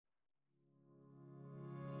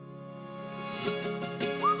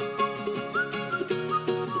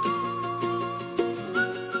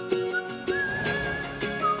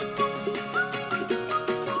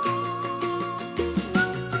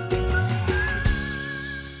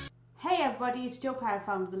everybody, it's Joe Parrott,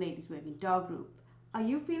 founder of the Ladies Working Dog Group. Are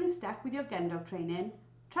you feeling stuck with your Gundog training?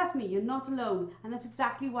 Trust me, you're not alone, and that's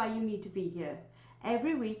exactly why you need to be here.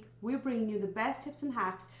 Every week, we're bringing you the best tips and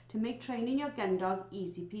hacks to make training your Gundog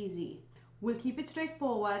easy peasy. We'll keep it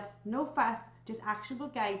straightforward, no fuss, just actionable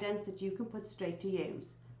guidance that you can put straight to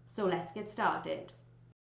use. So let's get started.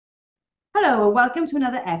 Hello and welcome to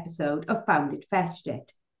another episode of Found It Fetched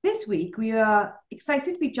It. This week we are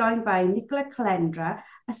excited to be joined by Nicola Calendra,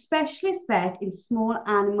 a specialist vet in small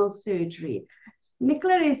animal surgery.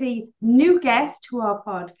 Nicola is a new guest to our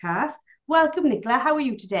podcast. Welcome, Nicola. How are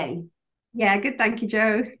you today? Yeah, good. Thank you,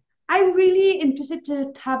 Joe. I'm really interested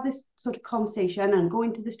to have this sort of conversation and go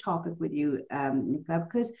into this topic with you, Nicola,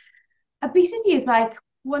 because obesity is like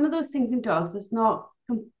one of those things in dogs that's not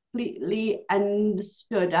completely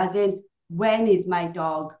understood, as in, when is my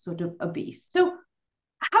dog sort of obese? So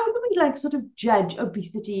how do we sort of judge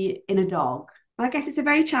obesity in a dog? Well, I guess it's a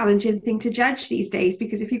very challenging thing to judge these days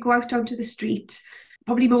because if you go out onto the street,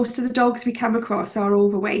 probably most of the dogs we come across are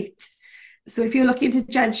overweight. So if you're looking to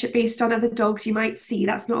judge it based on other dogs you might see,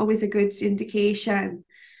 that's not always a good indication.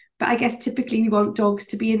 But I guess typically we want dogs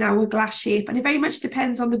to be in hourglass shape, and it very much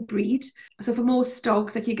depends on the breed. So for most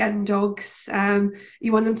dogs, like your gun dogs,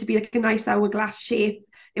 you want them to be like a nice hourglass shape.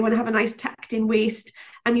 They want to have a nice tucked in waist,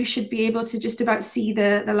 and you should be able to just about see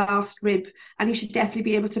the last rib, and you should definitely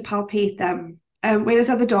be able to palpate them. Whereas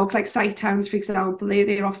other dogs, like sighthounds, for example,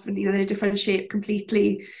 they're often, they're a different shape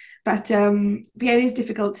completely. But yeah, it is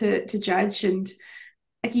difficult to judge. And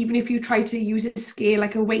like even if you try to use a scale,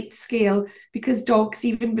 like a weight scale, because dogs,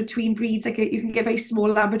 even between breeds, you can get very small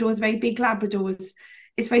Labradors, very big Labradors.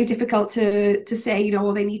 It's very difficult to say,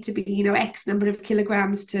 oh, they need to be, X number of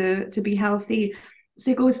kilograms to be healthy. So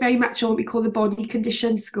it goes very much on what we call the body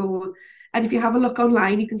condition score. And if you have a look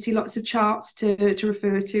online, you can see lots of charts to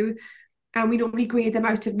refer to. And we normally grade them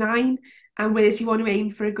out of 9. And whereas you want to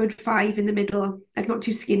aim for a good 5 in the middle, like not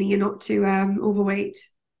too skinny and not too overweight.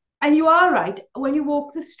 And you are right. When you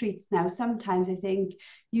walk the streets now, sometimes I think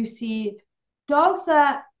you see dogs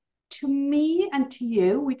that, to me and to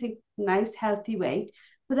you, we think nice, healthy weight,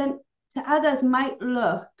 but then to others might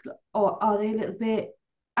look, or are they a little bit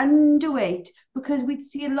underweight? Because we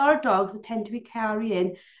see a lot of dogs that tend to be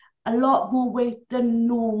carrying a lot more weight than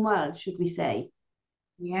normal, should we say?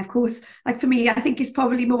 Yeah, of course. Like for me, I think it's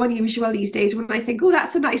probably more unusual these days when I think, oh,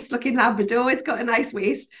 that's a nice looking Labrador. It's got a nice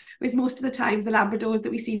waist. Whereas most of the times, the Labradors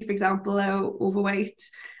that we see, for example, are overweight.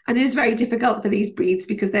 And it is very difficult for these breeds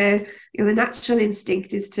because their natural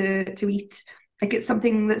instinct is to eat. Like it's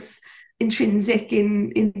something that's intrinsic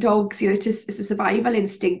in dogs. It's a survival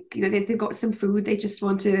instinct. They've got some food. They just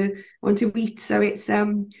want to eat. So it's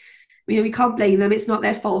we can't blame them. It's not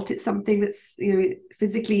their fault. It's something that's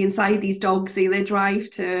physically inside these dogs. They drive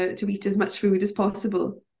to eat as much food as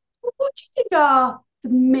possible. What do you think are the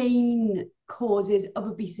main causes of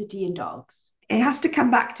obesity in dogs? It has to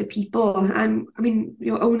come back to people. And I mean,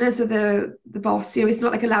 your owners are the boss. It's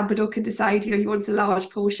not like a Labrador can decide, he wants a large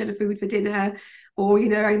portion of food for dinner, or, I'm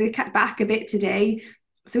going to cut back a bit today.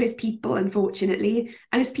 So it's people, unfortunately.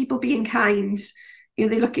 And it's people being kind.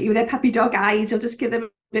 They look at you with their puppy dog eyes. You'll just give them a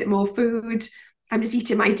bit more food. I'm just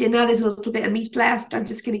eating my dinner. There's a little bit of meat left. I'm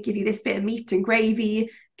just going to give you this bit of meat and gravy.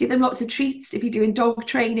 Give them lots of treats if you're doing dog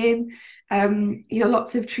training.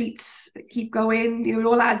 Lots of treats. Keep going. It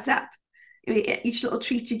all adds up. Each little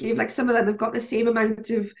treat you give, like some of them have got the same amount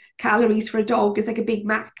of calories for a dog as like a Big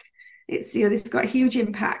Mac. It's got a huge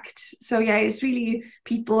impact. So yeah, it's really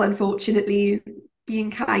people, unfortunately,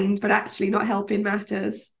 being kind, but actually not helping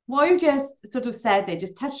matters. What you just sort of said there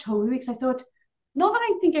just touched home with me, because I thought, not that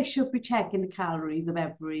I think I should be checking the calories of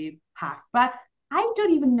every pack, but I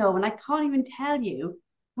don't even know, and I can't even tell you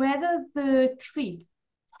whether the treats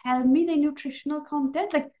tell me their nutritional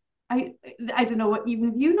content. Like, I I don't know what, even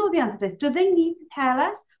if you know the answer to this, do they need to tell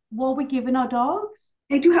us what we're giving our dogs?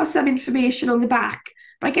 They do have some information on the back,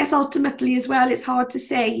 but I guess ultimately as well, it's hard to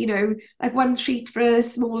say, like one treat for a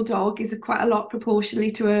small dog is quite a lot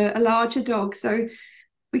proportionally to a larger dog. So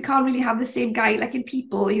we can't really have the same guide. Like in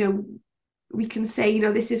people, we can say,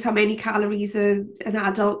 this is how many calories an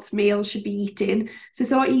adult male should be eating. So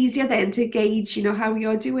it's a lot easier then to gauge, how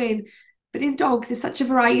you're doing. But in dogs, there's such a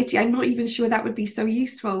variety. I'm not even sure that would be so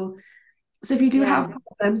useful. So if you do Yeah. have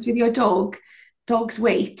problems with your dog's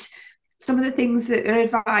weight, some of the things that are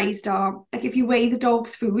advised are like if you weigh the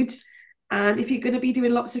dog's food, and if you're going to be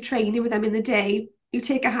doing lots of training with them in the day, you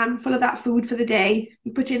take a handful of that food for the day,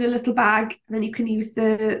 you put it in a little bag, and then you can use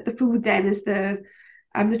the food then as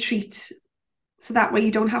the treat. So that way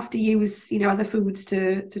you don't have to use, other foods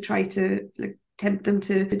to try to like tempt them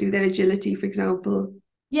to do their agility, for example.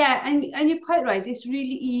 Yeah, and you're quite right. It's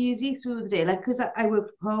really easy through the day, like because I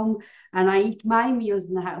work from home and I eat my meals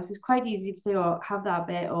in the house. It's quite easy to say, "Oh, have that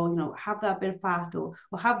bit," or have that bit of fat, or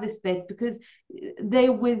have this bit because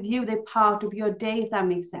they're with you. They're part of your day, if that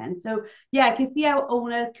makes sense. So yeah, I can see how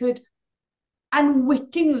owner could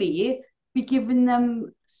unwittingly be giving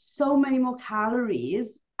them so many more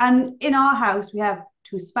calories. And in our house, we have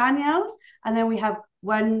two spaniels, and then we have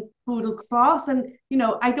one poodle cross. And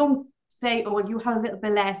I don't say, "Oh, you have a little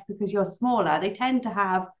bit less because you're smaller." They tend to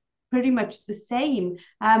have pretty much the same.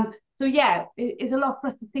 So yeah, it's a lot for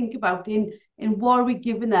us to think about in what are we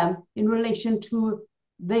giving them in relation to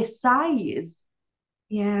their size.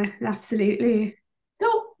 Yeah, absolutely. So,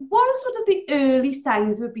 what are sort of the early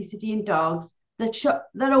signs of obesity in dogs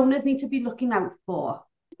that owners need to be looking out for?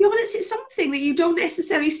 To be honest, it's something that you don't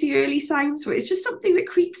necessarily see early signs for. It's just something that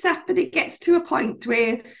creeps up and it gets to a point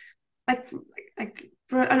where like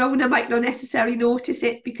for an owner might not necessarily notice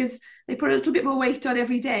it because they put a little bit more weight on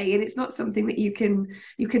every day and it's not something that you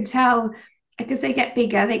can tell because they get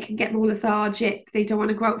bigger, they can get more lethargic, they don't want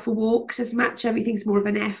to go out for walks as much, everything's more of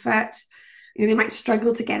an effort. They might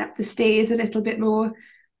struggle to get up the stairs a little bit more.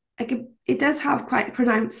 Like it does have quite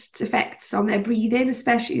pronounced effects on their breathing,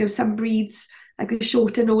 especially some breeds, like the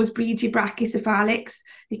shorter nose breeds, your brachycephalics,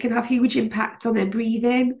 it can have huge impacts on their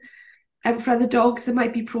breathing. And for other dogs, they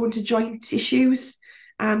might be prone to joint issues.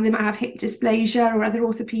 They might have hip dysplasia or other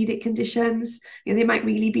orthopedic conditions. They might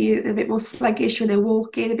really be a bit more sluggish when they're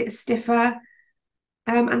walking, a bit stiffer.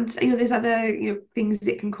 And there's other things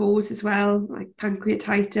that can cause as well, like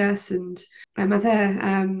pancreatitis and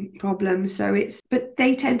other problems. But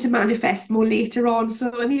they tend to manifest more later on.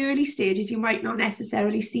 So in the early stages, you might not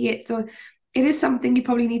necessarily see it. So it is something you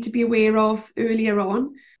probably need to be aware of earlier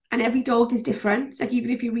on. And every dog is different. Like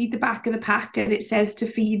even if you read the back of the pack and it says to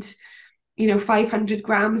feed 500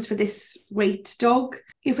 grams for this weight dog.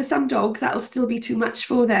 For some dogs, that'll still be too much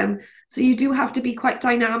for them. So you do have to be quite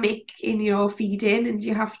dynamic in your feeding and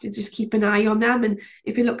you have to just keep an eye on them. And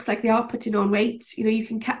if it looks like they are putting on weight, you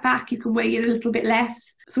can cut back, you can weigh it a little bit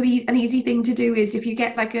less. So an easy thing to do is if you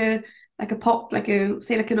get like a pot, like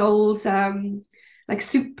an old like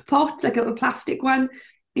soup pot, like a little plastic one,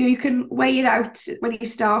 you can weigh it out when you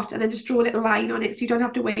start and then just draw a little line on it so you don't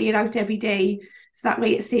have to weigh it out every day. So that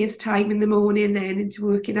way it saves time in the morning then into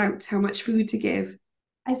working out how much food to give.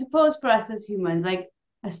 I suppose for us as humans, like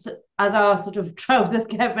as our sort of trousers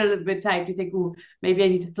get a little bit tight, you think, "Oh, maybe I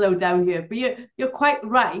need to slow down here." But you're quite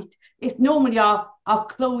right. It's normally our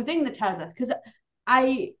clothing that tells us because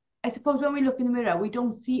I I suppose when we look in the mirror, we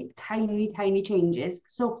don't see tiny, tiny changes.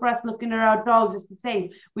 So for us looking at our dogs, it's the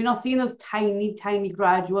same. We're not seeing those tiny, tiny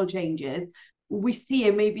gradual changes. We see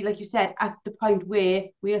it maybe, like you said, at the point where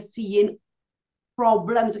we are seeing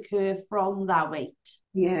problems occur from that weight.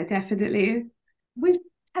 Yeah, definitely. We've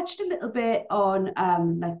touched a little bit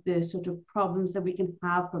on like the sort of problems that we can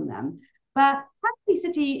have from them, but can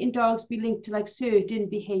obesity in dogs be linked to like certain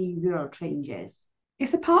behavioral changes?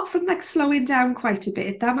 It's apart from like slowing down quite a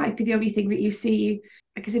bit, that might be the only thing that you see.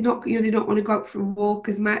 Because they don't want to go out for a walk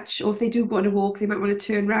as much, or if they do go on a walk, they might want to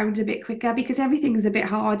turn around a bit quicker because everything's a bit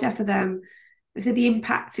harder for them. Like I said, the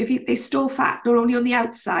impact, if they store fat not only on the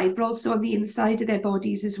outside, but also on the inside of their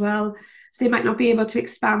bodies as well. So they might not be able to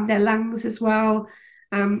expand their lungs as well.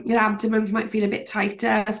 Their abdomens might feel a bit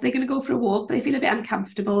tighter. So they're going to go for a walk, but they feel a bit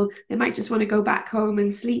uncomfortable. They might just want to go back home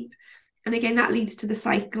and sleep. And again, that leads to the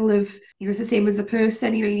cycle of, it's the same as a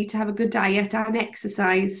person, you need to have a good diet and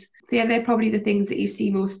exercise. So yeah, they're probably the things that you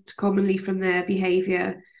see most commonly from their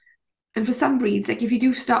behaviour. And for some breeds, like if you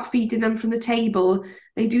do start feeding them from the table,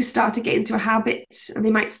 they do start to get into a habit and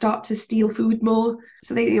they might start to steal food more.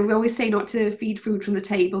 So we always say not to feed food from the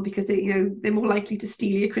table because they're more likely to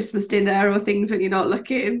steal your Christmas dinner or things when you're not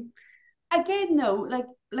looking. Again, no,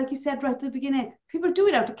 like you said right at the beginning, people do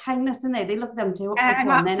it out of kindness, and they look at them and say, "Oh, go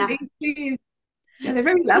on then." Absolutely. Yeah, they're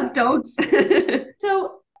very loved dogs.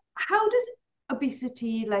 So, how does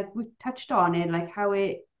obesity, like we touched on it, like how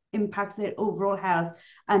it impacts their overall health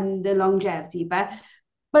and their longevity, but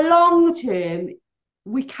long term,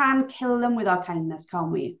 we can kill them with our kindness,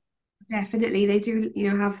 can't we? Definitely, they do,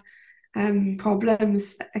 have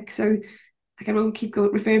problems. So I won't keep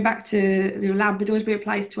going referring back to Labradors, but it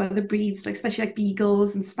applies to other breeds, like especially like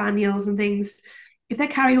beagles and spaniels and things. If they're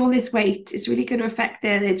carrying all this weight, it's really going to affect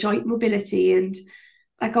their joint mobility. And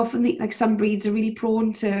like often like some breeds are really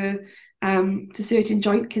prone to certain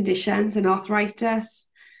joint conditions and arthritis.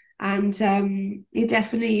 And you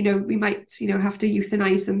definitely, we might, have to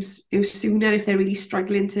euthanize them sooner if they're really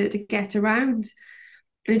struggling to get around.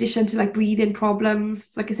 In addition to like breathing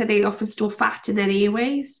problems, like I said, they often store fat in their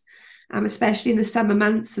airways, especially in the summer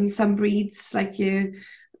months. And some breeds, like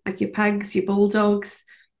like your pugs, your bulldogs,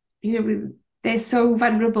 they're so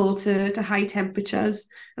vulnerable to high temperatures,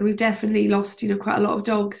 and we've definitely lost, quite a lot of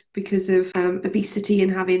dogs because of obesity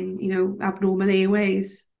and having, abnormal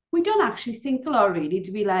airways. We don't actually think a lot, really,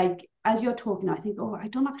 to be like, as you're talking, I think, oh, I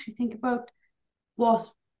don't actually think about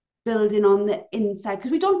what's building on the inside,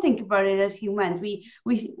 because we don't think about it as humans.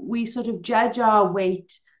 We sort of judge our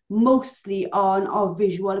weight mostly on our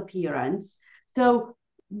visual appearance. So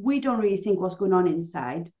we don't really think what's going on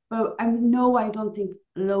inside. But no, I don't think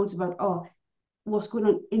loads about, oh, what's going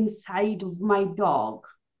on inside of my dog.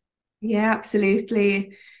 Yeah,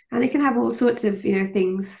 absolutely. And it can have all sorts of,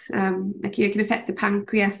 things. Like it can affect the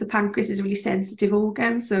pancreas. The pancreas is a really sensitive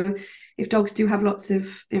organ. So if dogs do have lots of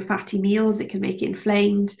fatty meals, it can make it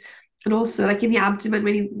inflamed. And also, like in the abdomen,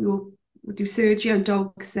 when we'll do surgery on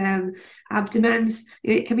dogs' abdomens,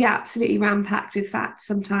 it can be absolutely ram-packed with fat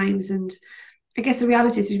sometimes. And I guess the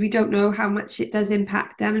reality is we don't know how much it does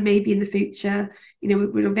impact them, and maybe in the future,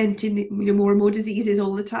 we're inventing, more and more diseases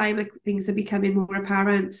all the time. Like things are becoming more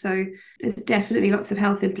apparent. So there's definitely lots of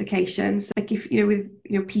health implications. Like if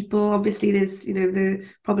with people, obviously there's the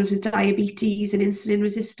problems with diabetes and insulin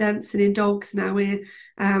resistance, and in dogs now we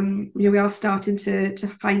are starting to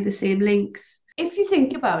find the same links. If you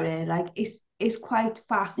think about it, like it's quite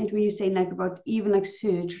fascinating when you're saying like about even like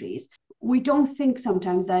surgeries. We don't think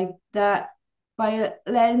sometimes like that by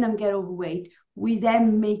letting them get overweight, we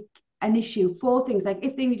then make an issue for things like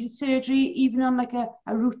if they needed surgery, even on like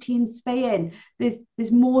a routine spay-in,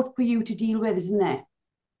 there's more for you to deal with, isn't there?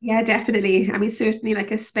 Yeah, definitely. I mean, certainly like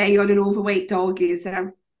a spay on an overweight dog is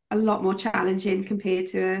a lot more challenging compared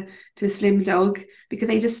to a slim dog, because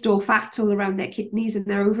they just store fat all around their kidneys and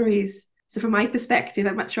their ovaries. So from my perspective,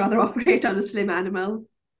 I'd much rather operate on a slim animal.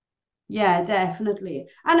 Yeah, definitely.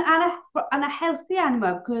 And a healthy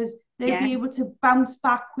animal because they'll Yeah. be able to bounce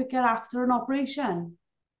back quicker after an operation.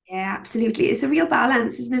 Yeah, absolutely. It's a real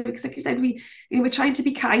balance, isn't it? Because like I said, we're trying to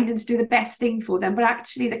be kind and to do the best thing for them, but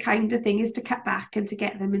actually the kinder thing is to cut back and to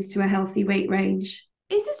get them into a healthy weight range.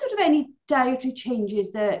 Is there sort of any dietary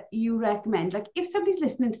changes that you recommend? Like if somebody's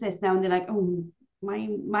listening to this now and they're like, oh,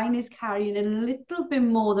 mine is carrying a little bit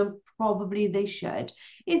more than probably they should.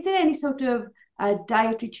 Is there any sort of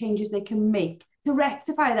dietary changes they can make to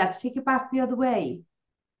rectify that, to take it back the other way?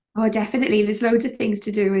 Oh, definitely. There's loads of things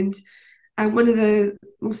to do, and one of the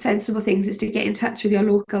most sensible things is to get in touch with your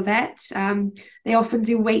local vet. They often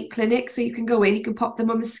do weight clinics, so you can go in, you can pop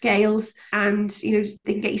them on the scales, and they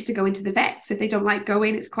can get used to going to the vet. So if they don't like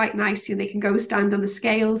going, it's quite nice. They can go stand on the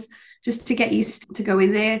scales just to get used to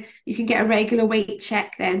going there. You can get a regular weight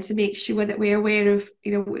check then to make sure that we're aware of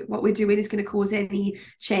what we're doing is going to cause any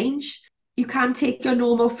change. You can take your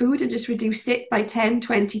normal food and just reduce it by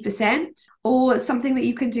 10-20%. Or something that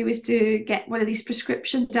you can do is to get one of these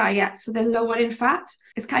prescription diets, so they're lower in fat.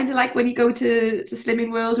 It's kind of like when you go to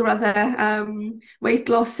Slimming World or other weight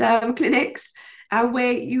loss clinics,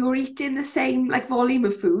 where you're eating the same like volume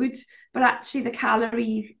of food, but actually the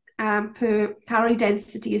calorie per calorie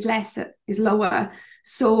density is lower.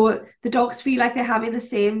 So the dogs feel like they're having the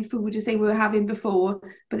same food as they were having before,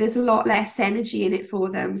 but there's a lot less energy in it for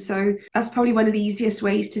them. So that's probably one of the easiest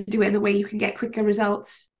ways to do it, and the way you can get quicker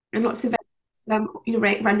results. And lots of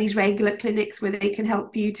run these regular clinics where they can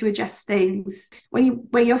help you to adjust things. When you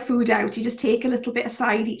weigh your food out, you just take a little bit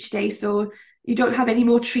aside each day, so you don't have any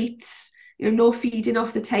more treats, no feeding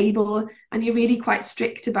off the table, and you're really quite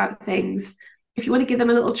strict about things. If you want to give them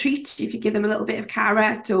a little treat, you could give them a little bit of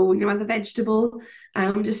carrot or other vegetable,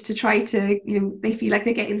 just to try to they feel like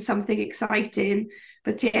they're getting something exciting.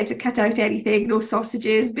 But yeah, to cut out anything, no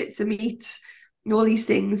sausages, bits of meat, all these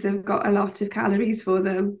things have got a lot of calories for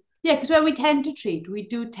them. Yeah, because when we tend to treat, we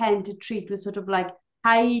do tend to treat with sort of like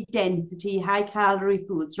high density, high calorie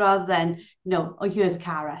foods rather than, oh, here's a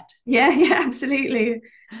carrot. Yeah, yeah, absolutely.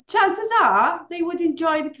 Chances are they would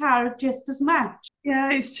enjoy the carrot just as much.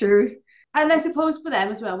 Yeah, it's true. And I suppose for them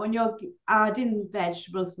as well, when you're adding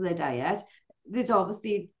vegetables to their diet, there's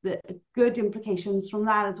obviously the good implications from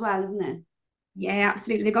that as well, isn't it? Yeah,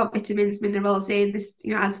 absolutely. They've got vitamins, minerals in. This,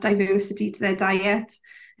 adds diversity to their diet.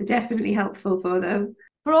 They're definitely helpful for them.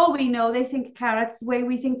 For all we know, they think carrots the way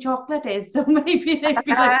we think chocolate is. So maybe they'd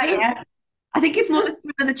be like, Yeah. I think it's more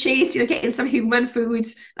the chase, getting some human food.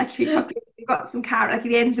 Like if you've got some carrot, like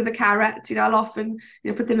the ends of the carrot, I'll often,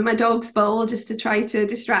 put them in my dog's bowl just to try to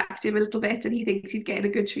distract him a little bit, and he thinks he's getting a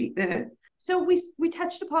good treat there. So we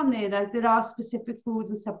touched upon there that there are specific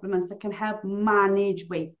foods and supplements that can help manage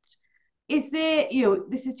weight. Is there,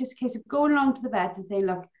 this is just a case of going along to the vet and saying,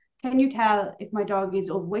 look, can you tell if my dog is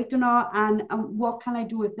overweight or not? And what can I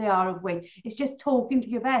do if they are overweight? It's just talking to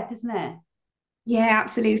your vet, isn't it? Yeah,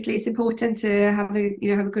 absolutely. It's important to have a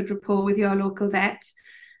good rapport with your local vet.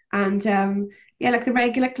 And yeah, like the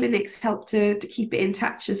regular clinics help to keep it in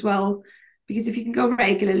touch as well. Because if you can go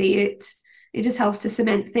regularly, it just helps to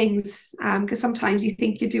cement things. Because sometimes you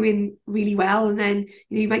think you're doing really well, and then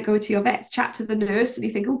you might go to your vet, chat to the nurse, and you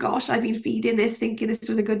think, oh gosh, I've been feeding this, thinking this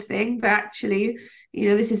was a good thing, but actually,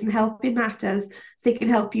 this isn't helping matters. So they can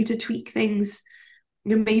help you to tweak things.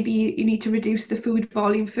 Maybe you need to reduce the food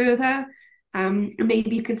volume further. And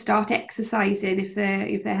maybe you can start exercising if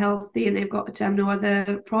they're healthy and they've got no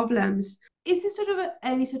other problems. Is there sort of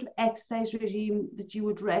any sort of exercise regime that you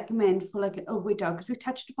would recommend for like an overweight dog? Because we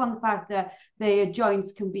touched upon the fact that their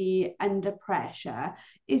joints can be under pressure.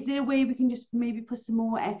 Is there a way we can just maybe put some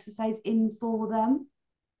more exercise in for them?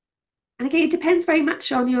 And again, it depends very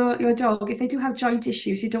much on your dog. If they do have joint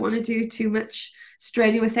issues, you don't want to do too much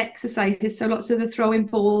strenuous exercises. So lots of the throwing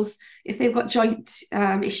balls, if they've got joint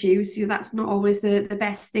issues, that's not always the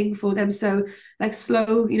best thing for them. So like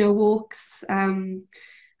slow, walks and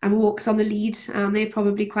walks on the lead, they're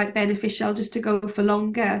probably quite beneficial just to go for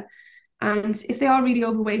longer. And if they are really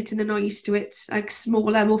overweight and they're not used to it, like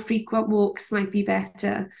smaller, more frequent walks might be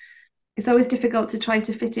better. It's always difficult to try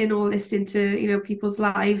to fit in all this into people's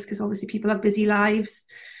lives because obviously people have busy lives.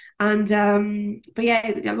 And but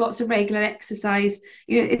yeah, lots of regular exercise.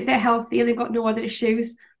 If they're healthy and they've got no other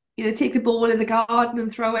issues, take the ball in the garden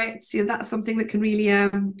and throw it. That's something that can really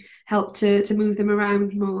help to move them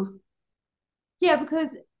around more. Yeah,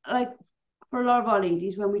 because like for a lot of our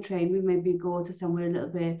ladies, when we train, we maybe go to somewhere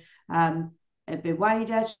a bit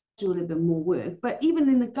wider to do a little bit more work. But even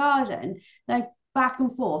in the garden, like back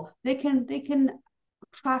and forth, they can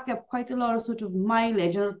track up quite a lot of sort of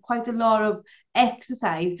mileage or quite a lot of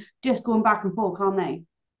exercise just going back and forth, can't they?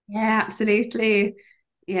 Yeah, absolutely.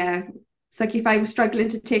 Yeah. It's like if I'm struggling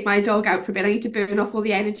to take my dog out for a bit, I need to burn off all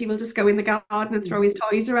the energy. We'll just go in the garden and throw his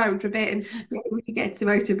toys around for a bit and he gets him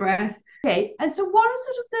out of breath. Okay, and so what are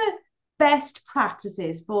sort of the best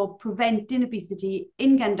practices for preventing obesity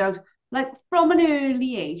in gun dogs, like from an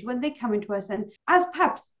early age when they come into us, and as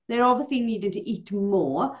pups, they're obviously needing to eat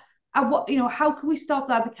more. And how can we stop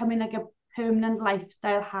that becoming like a permanent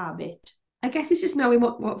lifestyle habit? I guess it's just knowing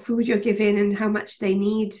what food you're giving and how much they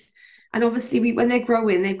need. And obviously, when they're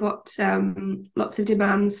growing, they've got lots of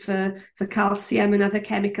demands for calcium and other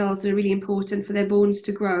chemicals that are really important for their bones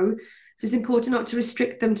to grow. So it's important not to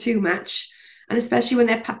restrict them too much, and especially when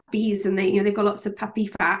they're puppies and they've got lots of puppy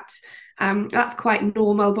fat. That's quite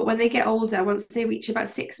normal. But when they get older, once they reach about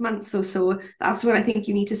 6 months or so, that's when I think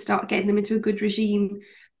you need to start getting them into a good regime.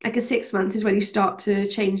 Like a 6 months is when you start to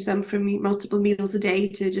change them from multiple meals a day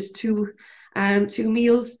to just two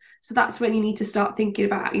meals. So that's when you need to start thinking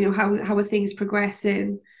about, how are things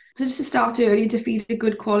progressing. So just to start early to feed a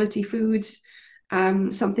good quality food,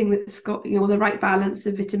 something that's got, the right balance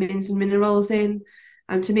of vitamins and minerals in,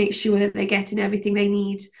 and to make sure that they're getting everything they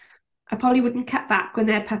need. I probably wouldn't cut back when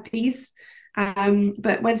they're puppies.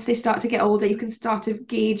 But once they start to get older, you can start to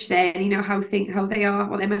gauge then, how they are,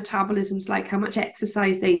 what their metabolism's like, how much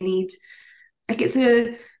exercise they need. Like it's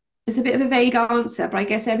a bit of a vague answer, but I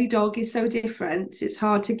guess every dog is so different. It's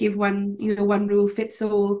hard to give one rule fits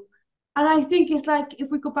all. And I think it's like if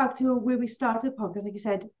we go back to where we started the podcast, like you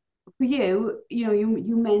said, for you,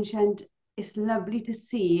 you mentioned it's lovely to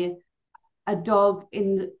see a dog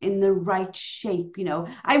in the right shape.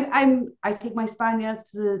 I take my spaniel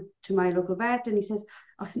to my local vet, and he says,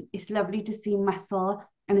 oh, it's lovely to see muscle,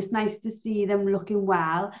 and it's nice to see them looking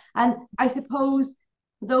well. And I suppose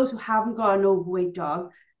for those who haven't got an overweight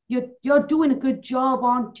dog, you're doing a good job,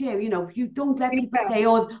 aren't you? You don't let people say,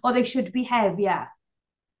 oh, they should be heavier.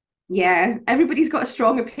 Yeah, everybody's got a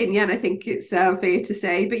strong opinion. I think it's fair to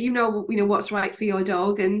say, but what's right for your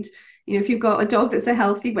dog, and if you've got a dog that's a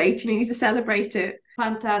healthy weight, you need to celebrate it.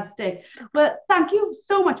 Fantastic. Well, thank you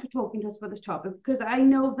so much for talking to us about this topic because I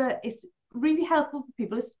know that it's really helpful for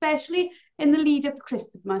people, especially in the lead up to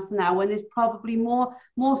Christmas now when there's probably more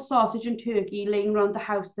sausage and turkey laying around the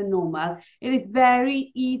house than normal. It is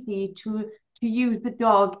very easy to use the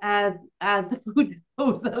dog as the food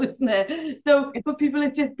disposal, isn't it? So for people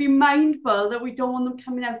to just be mindful that we don't want them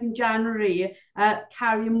coming out in January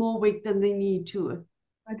carrying more weight than they need to.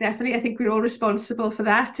 Definitely, I think we're all responsible for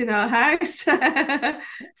that in our house.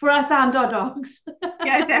 For us and our dogs.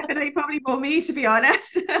 Yeah, definitely, probably more me to be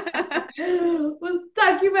honest. Well,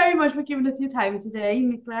 thank you very much for giving us your time today,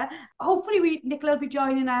 Nicola. Hopefully, Nicola will be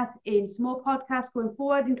joining us in small podcasts going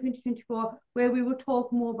forward in 2024, where we will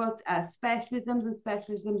talk more about specialisms and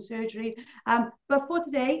specialism surgery. But for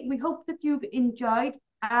today, we hope that you've enjoyed,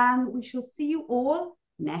 and we shall see you all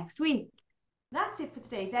next week. That's it for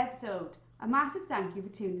today's episode. A massive thank you for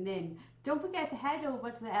tuning in. Don't forget to head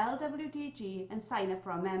over to the LWDG and sign up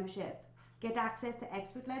for our membership. Get access to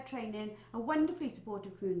expert-led training, a wonderfully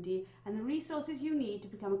supportive community, and the resources you need to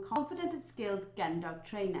become a confident and skilled gun dog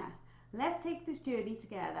trainer. Let's take this journey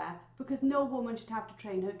together, because no woman should have to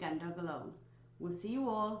train her gun dog alone. We'll see you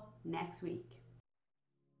all next week.